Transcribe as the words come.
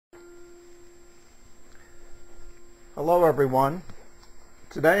Hello everyone.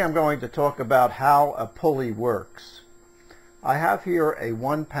 Today I'm going to talk about how a pulley works. I have here a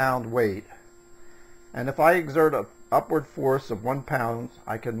 1 pound weight, and if I exert an upward force of 1 pound,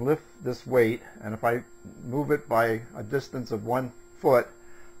 I can lift this weight, and if I move it by a distance of 1 foot,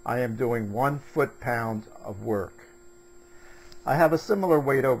 I am doing 1 foot-pound of work. I have a similar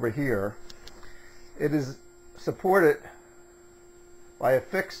weight over here. It is supported by a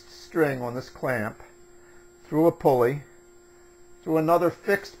fixed string on this clamp, through a pulley, through another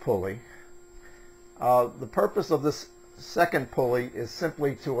fixed pulley. The purpose of this second pulley is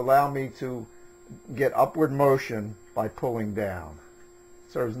simply to allow me to get upward motion by pulling down.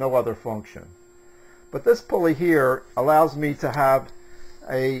 It serves no other function. But this pulley here allows me to have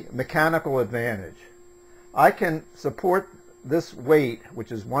a mechanical advantage. I can support this weight,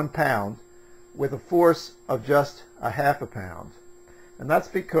 which is 1 pound, with a force of just a half a pound. And that's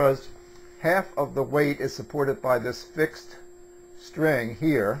because half of the weight is supported by this fixed string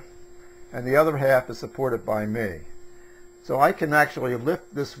here, and the other half is supported by me. So I can actually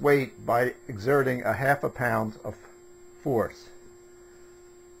lift this weight by exerting a half a pound of force.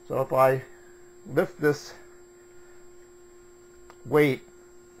 So if I lift this weight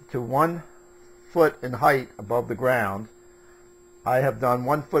to 1 foot in height above the ground, I have done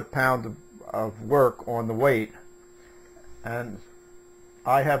 1 foot-pound of work on the weight, and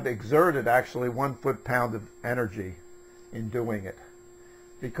I have exerted actually 1 foot-pound of energy in doing it,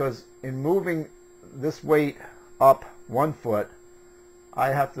 because in moving this weight up 1 foot, I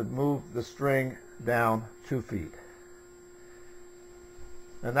have to move the string down 2 feet.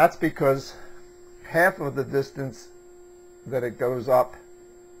 And that's because half of the distance that it goes up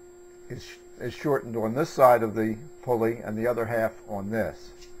is shortened on this side of the pulley and the other half on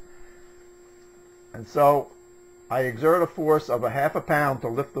this. And so I exert a force of a half a pound to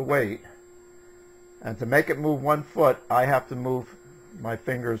lift the weight, and to make it move 1 foot, I have to move my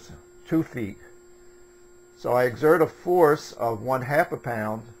fingers 2 feet. So I exert a force of 1/2 a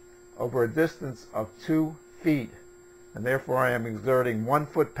pound over a distance of 2 feet, and therefore I am exerting 1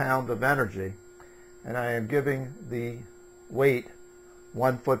 foot-pound of energy, and I am giving the weight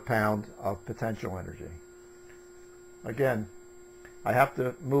 1 foot-pound of potential energy. Again, I have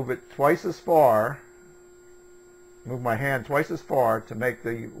to move it twice as far, move my hand twice as far to make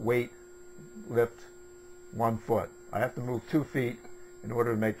the weight lift 1 foot. I have to move 2 feet in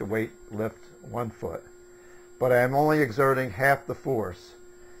order to make the weight lift 1 foot. But I am only exerting half the force,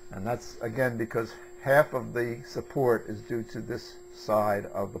 and that's again because half of the support is due to this side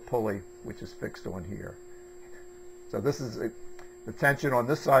of the pulley, which is fixed on here. So this is the tension on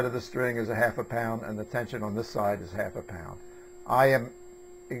this side of the string is a half a pound, and the tension on this side is half a pound. I am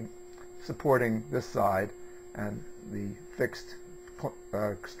supporting this side, and the fixed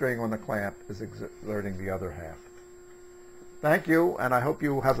string on the clamp is exerting the other half. Thank you, and I hope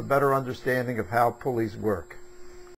you have a better understanding of how pulleys work.